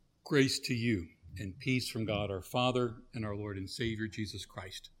Grace to you and peace from God our Father and our Lord and Savior Jesus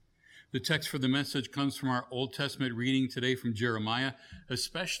Christ. The text for the message comes from our Old Testament reading today from Jeremiah,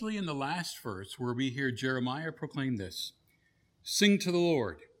 especially in the last verse where we hear Jeremiah proclaim this: "Sing to the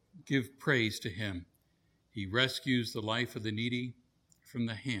Lord, give praise to him. He rescues the life of the needy from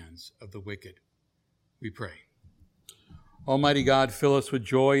the hands of the wicked." We pray. Almighty God, fill us with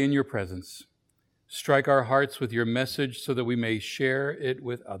joy in your presence. Strike our hearts with your message so that we may share it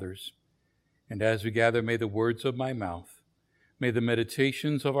with others. And as we gather, may the words of my mouth, may the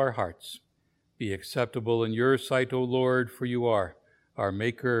meditations of our hearts be acceptable in your sight, O Lord, for you are our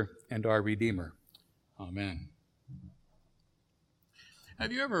Maker and our Redeemer. Amen.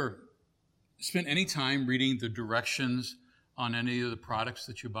 Have you ever spent any time reading the directions on any of the products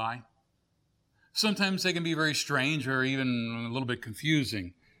that you buy? Sometimes they can be very strange or even a little bit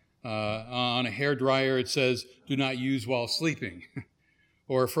confusing. On a hairdryer, it says, "Do not use while sleeping."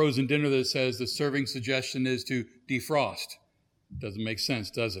 Or a frozen dinner that says the serving suggestion is to defrost. Doesn't make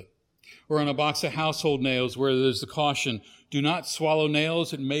sense, does it? Or on a box of household nails where there's the caution, "Do not swallow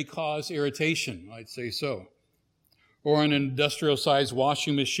nails, it may cause irritation." I'd say so. Or on an industrial-sized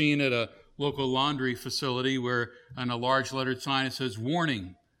washing machine at a local laundry facility where on a large lettered sign it says,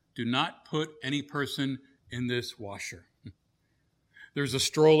 "Warning, do not put any person in this washer." There's a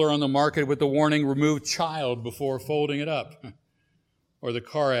stroller on the market with the warning, "Remove child before folding it up." Or the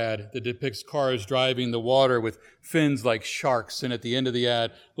car ad that depicts cars driving the water with fins like sharks, and at the end of the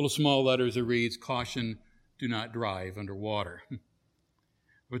ad, little small letters that reads, "Caution, do not drive underwater." A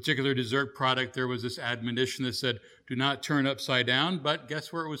particular dessert product, there was this admonition that said, "Do not turn upside down," but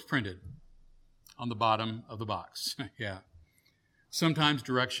guess where it was printed? On the bottom of the box. Yeah. Sometimes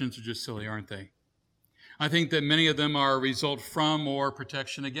directions are just silly, aren't they? I think that many of them are a result from or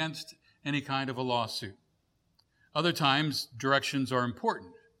protection against any kind of a lawsuit. Other times, directions are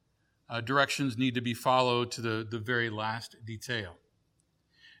important. Directions need to be followed to the very last detail.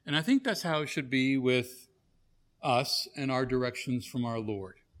 And I think that's how it should be with us and our directions from our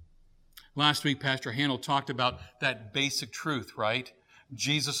Lord. Last week, Pastor Handel talked about that basic truth, right?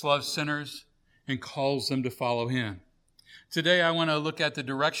 Jesus loves sinners and calls them to follow him. Today, I want to look at the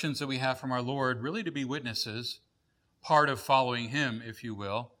directions that we have from our Lord, really to be witnesses, part of following him, if you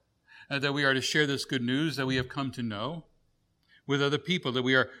will, that we are to share this good news that we have come to know with other people, that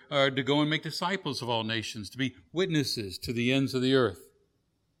we are to go and make disciples of all nations, to be witnesses to the ends of the earth.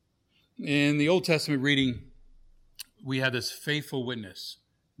 In the Old Testament reading, we have this faithful witness,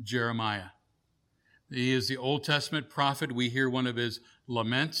 Jeremiah. He is the Old Testament prophet. We hear one of his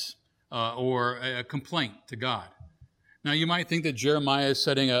laments or a complaint to God. Now, you might think that Jeremiah is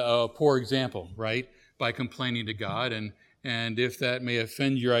setting a poor example, right, by complaining to God. And if that may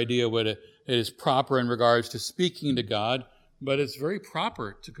offend your idea what it is proper in regards to speaking to God, but it's very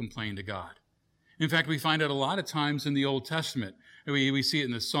proper to complain to God. In fact, we find it a lot of times in the Old Testament. We see it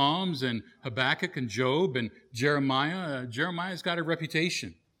in the Psalms and Habakkuk and Job and Jeremiah. Jeremiah's got a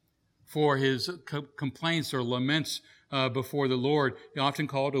reputation for his complaints or laments before the Lord. He's often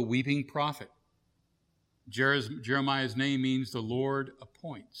called a weeping prophet. Jeremiah's name means the Lord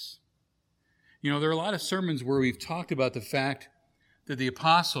appoints. You know, there are a lot of sermons where we've talked about the fact that the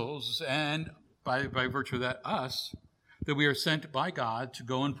apostles, and by virtue of that, us, that we are sent by God to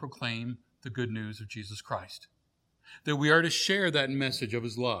go and proclaim the good news of Jesus Christ. That we are to share that message of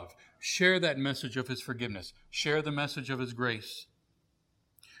his love, share that message of his forgiveness, share the message of his grace.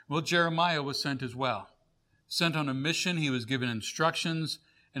 Well, Jeremiah was sent as well. Sent on a mission, he was given instructions,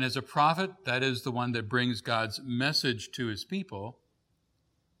 and as a prophet, that is the one that brings God's message to his people,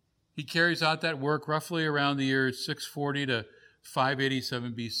 he carries out that work roughly around the year 640 to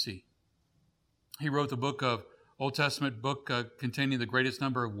 587 BC. He wrote the book of Old Testament book containing the greatest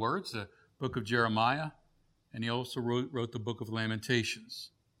number of words, the book of Jeremiah, and he also wrote the book of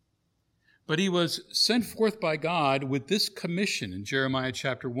Lamentations. But he was sent forth by God with this commission in Jeremiah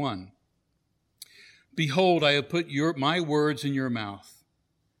chapter 1. "Behold, I have put my words in your mouth.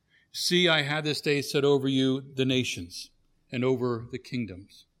 See, I have this day set over you the nations and over the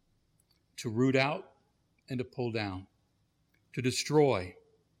kingdoms, to root out and to pull down, to destroy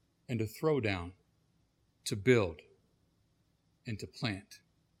and to throw down, to build and to plant."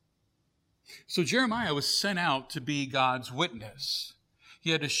 So Jeremiah was sent out to be God's witness.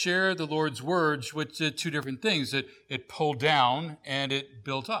 He had to share the Lord's words, which did two different things. It pulled down and it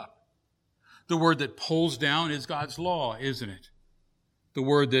built up. The word that pulls down is God's law, isn't it? The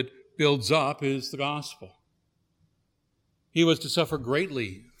word that builds up is the gospel. He was to suffer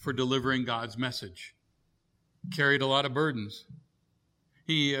greatly for delivering God's message. Carried a lot of burdens.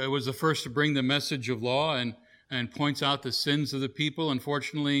 He was the first to bring the message of law, and and points out the sins of the people.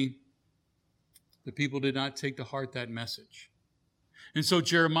 Unfortunately, the people did not take to heart that message. And so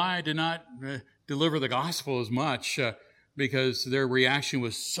Jeremiah did not deliver the gospel as much because their reaction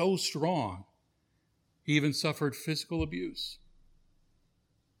was so strong. He even suffered physical abuse.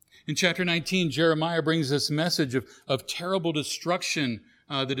 In chapter 19, Jeremiah brings this message of terrible destruction,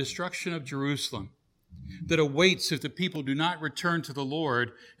 the destruction of Jerusalem, that awaits if the people do not return to the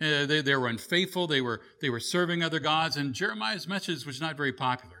Lord. They were unfaithful, they were serving other gods, and Jeremiah's message was not very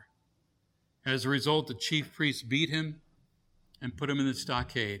popular. As a result, the chief priests beat him and put him in the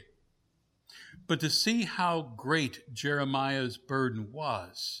stockade. But to see how great Jeremiah's burden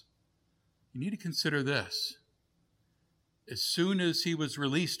was, you need to consider this. As soon as he was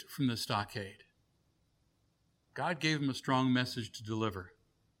released from the stockade, God gave him a strong message to deliver,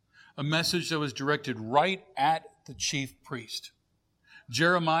 a message that was directed right at the chief priest.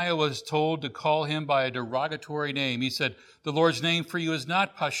 Jeremiah was told to call him by a derogatory name. He said, "The Lord's name for you is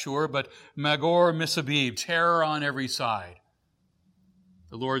not Pashur, but Magor Misabib, terror on every side."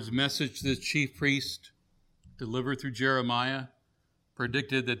 The Lord's message to this chief priest, delivered through Jeremiah,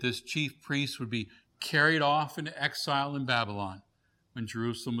 predicted that this chief priest would be carried off into exile in Babylon when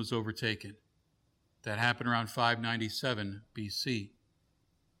Jerusalem was overtaken. That happened around 597 BC.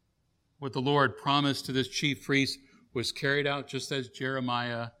 What the Lord promised to this chief priest was carried out just as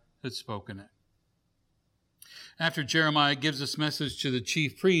Jeremiah had spoken it. After Jeremiah gives this message to the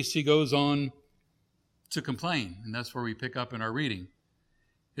chief priest, he goes on to complain, and that's where we pick up in our reading.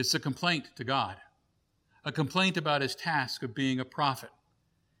 It's a complaint to God, a complaint about his task of being a prophet.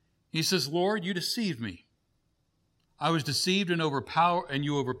 He says, "Lord, you deceived me. I was deceived and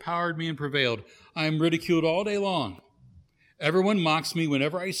you overpowered me and prevailed. I am ridiculed all day long. Everyone mocks me.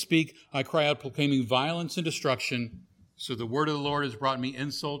 Whenever I speak, I cry out proclaiming violence and destruction. So the word of the Lord has brought me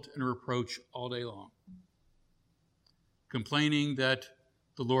insult and reproach all day long." Complaining that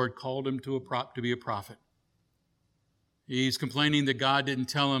the Lord called him to be a prophet. He's complaining that God didn't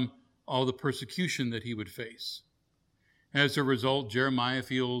tell him all the persecution that he would face. As a result, Jeremiah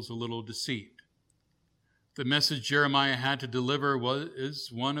feels a little deceived. The message Jeremiah had to deliver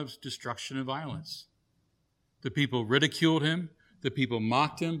is one of destruction and violence. The people ridiculed him. The people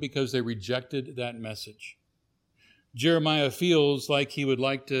mocked him because they rejected that message. Jeremiah feels like he would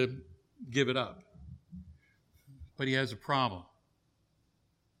like to give it up. But he has a problem.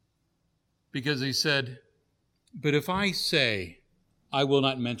 Because he said, "But if I say, I will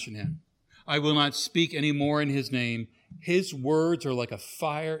not mention him, I will not speak any more in his name, his words are like a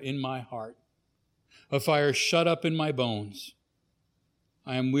fire in my heart, a fire shut up in my bones.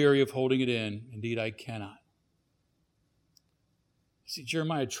 I am weary of holding it in. Indeed, I cannot." See,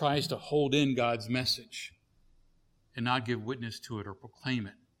 Jeremiah tries to hold in God's message and not give witness to it or proclaim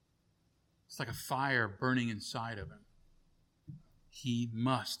it. It's like a fire burning inside of him. He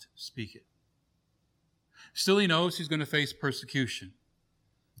must speak it. Still, he knows he's going to face persecution.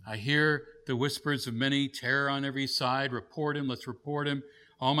 "I hear the whispers of many, terror on every side. Report him, let's report him.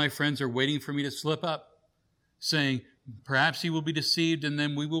 All my friends are waiting for me to slip up, saying, perhaps he will be deceived, and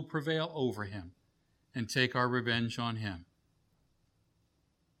then we will prevail over him and take our revenge on him."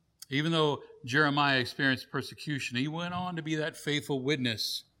 Even though Jeremiah experienced persecution, he went on to be that faithful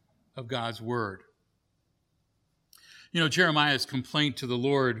witness of God's word. Jeremiah's complaint to the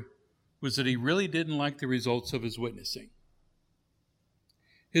Lord was that he really didn't like the results of his witnessing.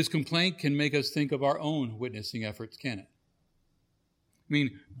 His complaint can make us think of our own witnessing efforts, can it?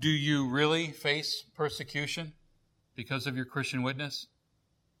 Do you really face persecution because of your Christian witness?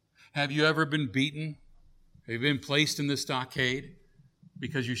 Have you ever been beaten? Have you been placed in the stockade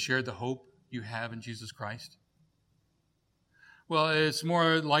because you shared the hope you have in Jesus Christ? Well, it's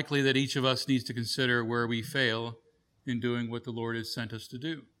more likely that each of us needs to consider where we fail in doing what the Lord has sent us to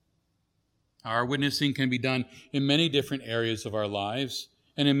do. Our witnessing can be done in many different areas of our lives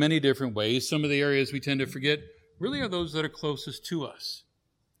and in many different ways. Some of the areas we tend to forget really are those that are closest to us.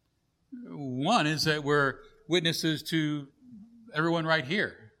 One is that we're witnesses to everyone right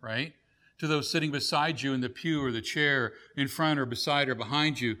here, right? To those sitting beside you in the pew or the chair, in front or beside or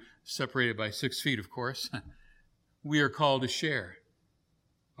behind you, separated by 6 feet, of course. We are called to share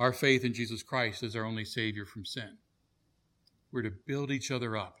our faith in Jesus Christ as our only Savior from sin. We're to build each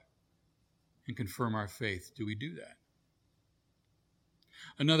other up and confirm our faith. Do we do that?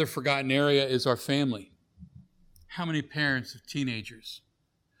 Another forgotten area is our family. How many parents of teenagers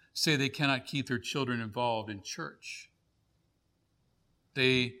say they cannot keep their children involved in church?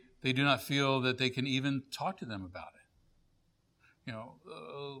 They do not feel that they can even talk to them about it.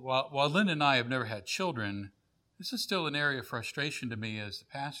 While Linda and I have never had children, this is still an area of frustration to me as the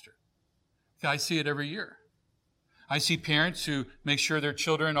pastor. I see it every year. I see parents who make sure their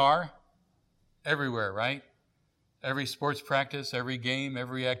children are everywhere, right? Every sports practice, every game,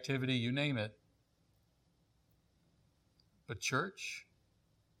 every activity, you name it. But church,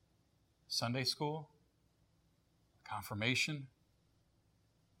 Sunday school, confirmation,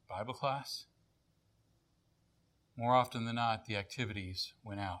 Bible class, more often than not, the activities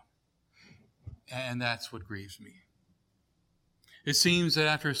went out. And that's what grieves me. It seems that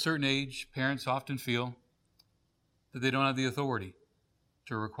after a certain age, parents often feel that they don't have the authority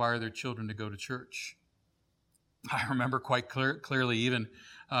to require their children to go to church. I remember quite clearly, even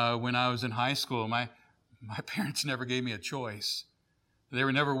when I was in high school, my parents never gave me a choice. They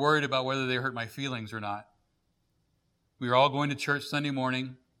were never worried about whether they hurt my feelings or not. We were all going to church Sunday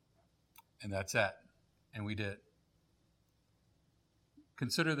morning, and that's it. And we did.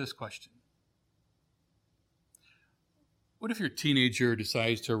 Consider this question. What if your teenager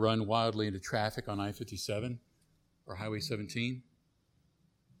decides to run wildly into traffic on I-57 or Highway 17?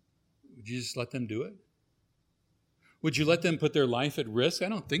 Would you just let them do it? Would you let them put their life at risk? I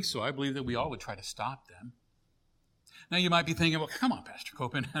don't think so. I believe that we all would try to stop them. Now you might be thinking, well, come on, Pastor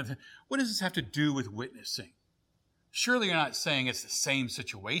Copen. What does this have to do with witnessing? Surely you're not saying it's the same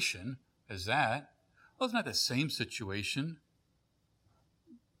situation as that. Well, it's not the same situation,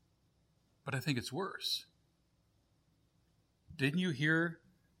 but I think it's worse. Didn't you hear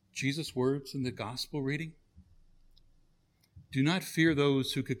Jesus' words in the gospel reading? Do not fear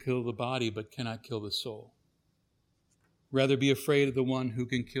those who could kill the body but cannot kill the soul. Rather be afraid of the one who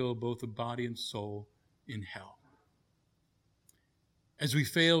can kill both the body and soul in hell. As we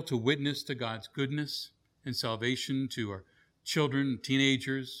fail to witness to God's goodness and salvation to our children and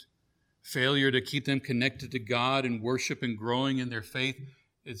teenagers, failure to keep them connected to God and worship and growing in their faith,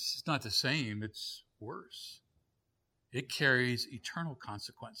 it's not the same, it's worse. It carries eternal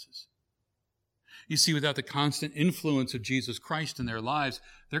consequences. You see, without the constant influence of Jesus Christ in their lives,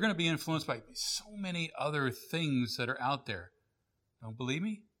 they're going to be influenced by so many other things that are out there. Don't believe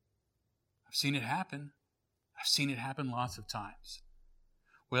me? I've seen it happen. I've seen it happen lots of times.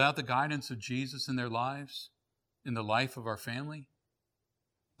 Without the guidance of Jesus in their lives, in the life of our family,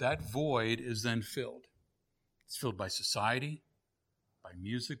 that void is then filled. It's filled by society, by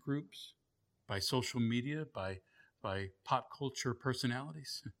music groups, by social media, by pop culture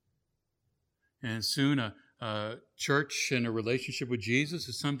personalities. And soon a church and a relationship with Jesus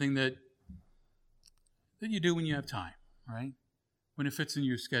is something that you do when you have time, right? When it fits in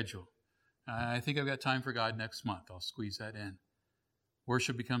your schedule. I think I've got time for God next month. I'll squeeze that in.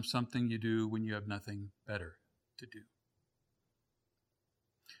 Worship becomes something you do when you have nothing better to do.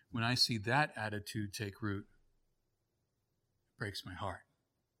 When I see that attitude take root, it breaks my heart.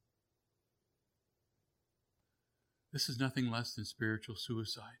 This is nothing less than spiritual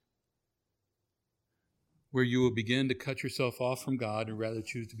suicide, where you will begin to cut yourself off from God and rather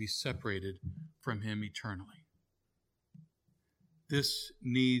choose to be separated from Him eternally. This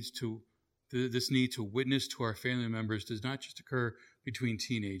need to witness to our family members does not just occur between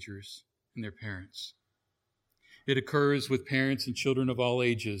teenagers and their parents. It occurs with parents and children of all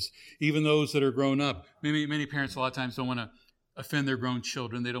ages, even those that are grown up. Many parents a lot of times don't want to offend their grown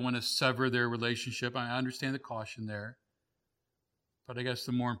children. They don't want to sever their relationship. I understand the caution there. But I guess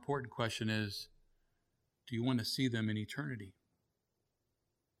the more important question is, do you want to see them in eternity?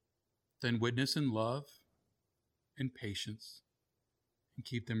 Then witness in love and patience and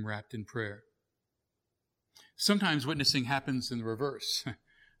keep them wrapped in prayer. Sometimes witnessing happens in the reverse.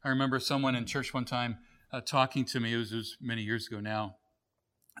 I remember someone in church one time talking to me. It was many years ago now.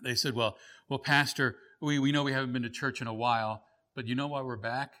 They said, well, Pastor, we know we haven't been to church in a while, but you know why we're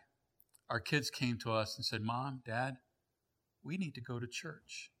back? Our kids came to us and said, Mom, Dad, we need to go to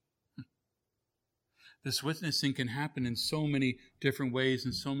church. This witnessing can happen in so many different ways,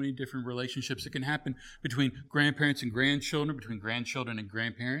 in so many different relationships. It can happen between grandparents and grandchildren, between grandchildren and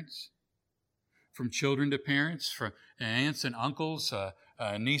grandparents, from children to parents, from aunts and uncles,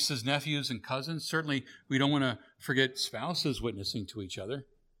 nieces, nephews, and cousins. Certainly, we don't want to forget spouses witnessing to each other.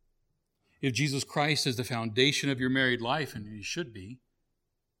 If Jesus Christ is the foundation of your married life, and He should be,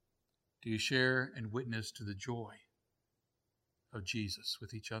 do you share and witness to the joy of Jesus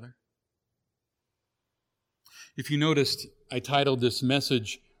with each other? If you noticed, I titled this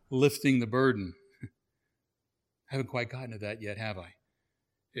message, Lifting the Burden. I haven't quite gotten to that yet, have I?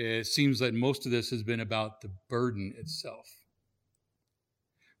 It seems that most of this has been about the burden itself.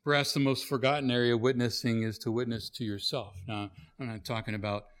 Perhaps the most forgotten area of witnessing is to witness to yourself. Now, I'm not talking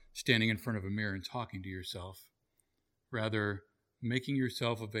about standing in front of a mirror and talking to yourself. Rather, making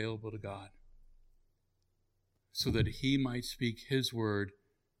yourself available to God so that He might speak His word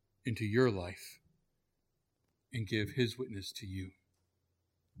into your life and give his witness to you,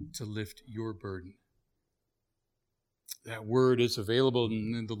 to lift your burden. That word is available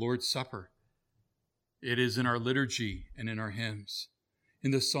in the Lord's Supper. It is in our liturgy and in our hymns,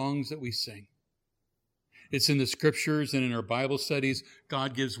 in the songs that we sing. It's in the scriptures and in our Bible studies.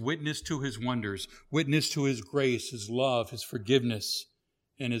 God gives witness to his wonders, witness to his grace, his love, his forgiveness,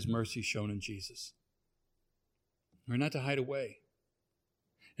 and his mercy shown in Jesus. We're not to hide away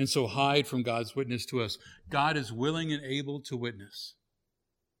and so hide from God's witness to us. God is willing and able to witness,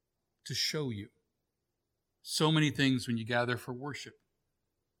 to show you so many things when you gather for worship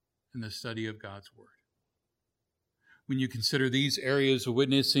and the study of God's word. When you consider these areas of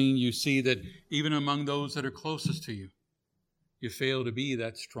witnessing, you see that even among those that are closest to you, you fail to be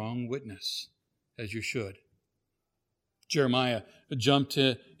that strong witness as you should. Jeremiah jumped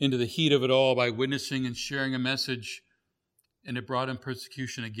into the heat of it all by witnessing and sharing a message, and it brought him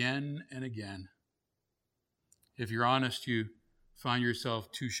persecution again and again. If you're honest, you find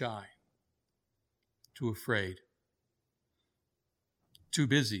yourself too shy, too afraid, too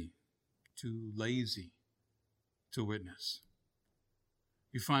busy, too lazy to witness.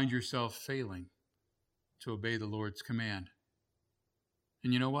 You find yourself failing to obey the Lord's command.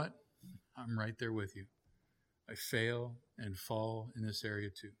 And you know what? I'm right there with you. I fail and fall in this area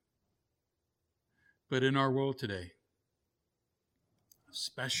too. But in our world today,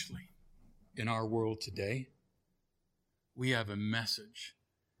 especially in our world today, we have a message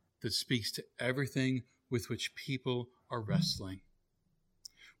that speaks to everything with which people are wrestling.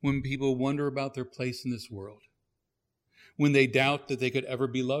 When people wonder about their place in this world, when they doubt that they could ever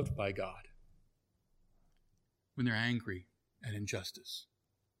be loved by God, when they're angry at injustice,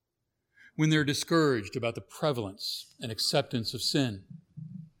 when they're discouraged about the prevalence and acceptance of sin,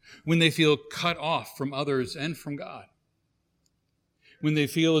 when they feel cut off from others and from God, when they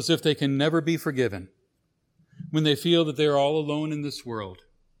feel as if they can never be forgiven, when they feel that they are all alone in this world,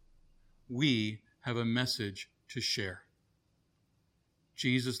 we have a message to share.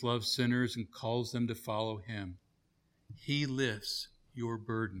 Jesus loves sinners and calls them to follow him. He lifts your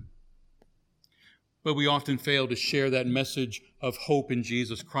burden. But we often fail to share that message of hope in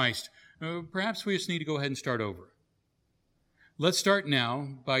Jesus Christ. Perhaps we just need to go ahead and start over. Let's start now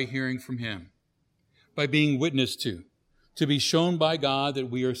by hearing from him, by being witnessed to be shown by God that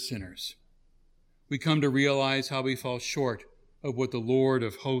we are sinners. We come to realize how we fall short of what the Lord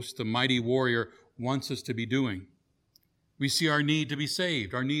of hosts, the mighty warrior, wants us to be doing. We see our need to be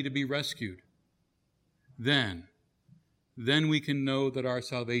saved, our need to be rescued. Then we can know that our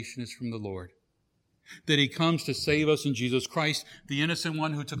salvation is from the Lord, that he comes to save us in Jesus Christ, the innocent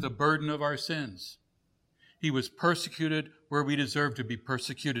one who took the burden of our sins. He was persecuted where we deserved to be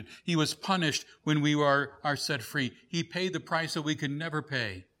persecuted. He was punished when we are set free. He paid the price that we could never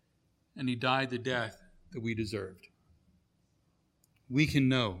pay, and he died the death that we deserved. We can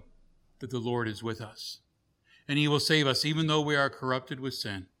know that the Lord is with us, and he will save us even though we are corrupted with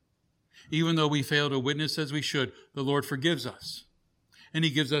sin. Even though we fail to witness as we should, the Lord forgives us, and he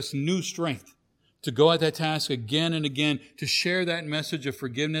gives us new strength to go at that task again and again, to share that message of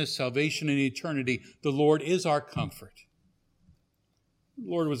forgiveness, salvation, and eternity. The Lord is our comfort. The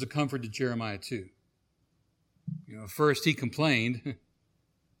Lord was a comfort to Jeremiah too. First he complained,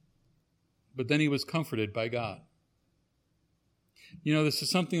 but then he was comforted by God. This is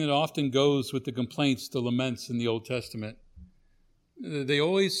something that often goes with the complaints, the laments in the Old Testament. They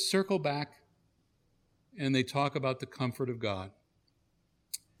always circle back and they talk about the comfort of God.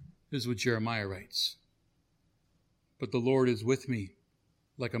 This is what Jeremiah writes. But the Lord is with me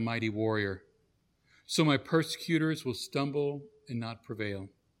like a mighty warrior. So my persecutors will stumble and not prevail.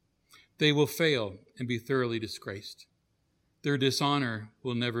 They will fail and be thoroughly disgraced. Their dishonor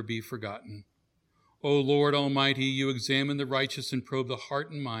will never be forgotten. O Lord Almighty, you examine the righteous and probe the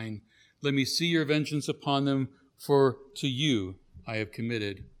heart and mind. Let me see your vengeance upon them, for to you I have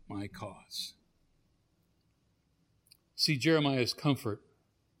committed my cause. See, Jeremiah's comfort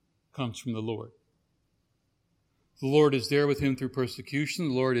comes from the Lord. The Lord is there with him through persecution.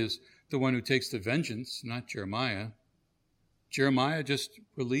 The Lord is the one who takes the vengeance, not Jeremiah. Jeremiah just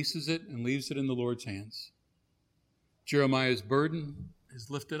releases it and leaves it in the Lord's hands. Jeremiah's burden is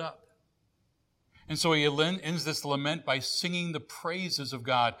lifted up. And so he ends this lament by singing the praises of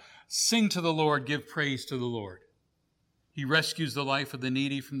God. Sing to the Lord, give praise to the Lord. He rescues the life of the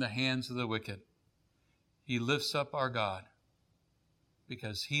needy from the hands of the wicked. He lifts up our God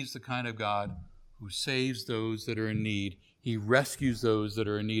because he's the kind of God who saves those that are in need. He rescues those that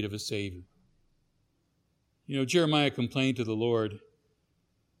are in need of a Savior. Jeremiah complained to the Lord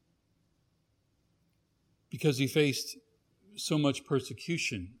because he faced so much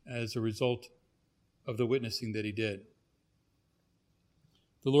persecution as a result of the witnessing that he did.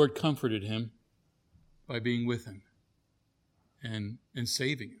 The Lord comforted him by being with him and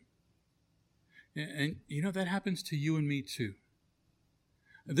saving him. And you know, that happens to you and me too.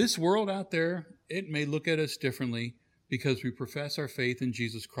 This world out there, it may look at us differently because we profess our faith in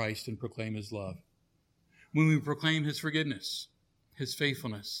Jesus Christ and proclaim his love. When we proclaim his forgiveness, his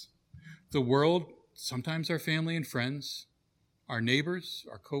faithfulness, the world, sometimes our family and friends, our neighbors,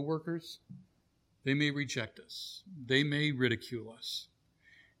 our co-workers, they may reject us. They may ridicule us.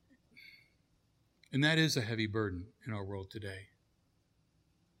 And that is a heavy burden in our world today.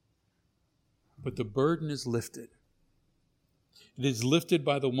 But the burden is lifted. It is lifted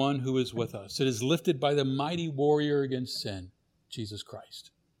by the one who is with us. It is lifted by the mighty warrior against sin, Jesus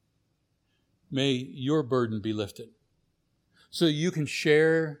Christ. May your burden be lifted so you can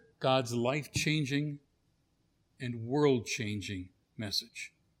share God's life-changing and world-changing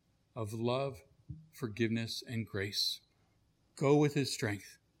message of love, forgiveness, and grace. Go with his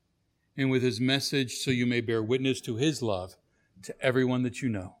strength and with his message so you may bear witness to his love to everyone that you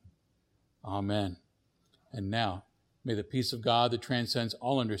know. Amen. And now, may the peace of God that transcends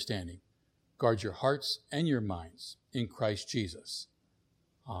all understanding guard your hearts and your minds in Christ Jesus.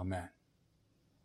 Amen.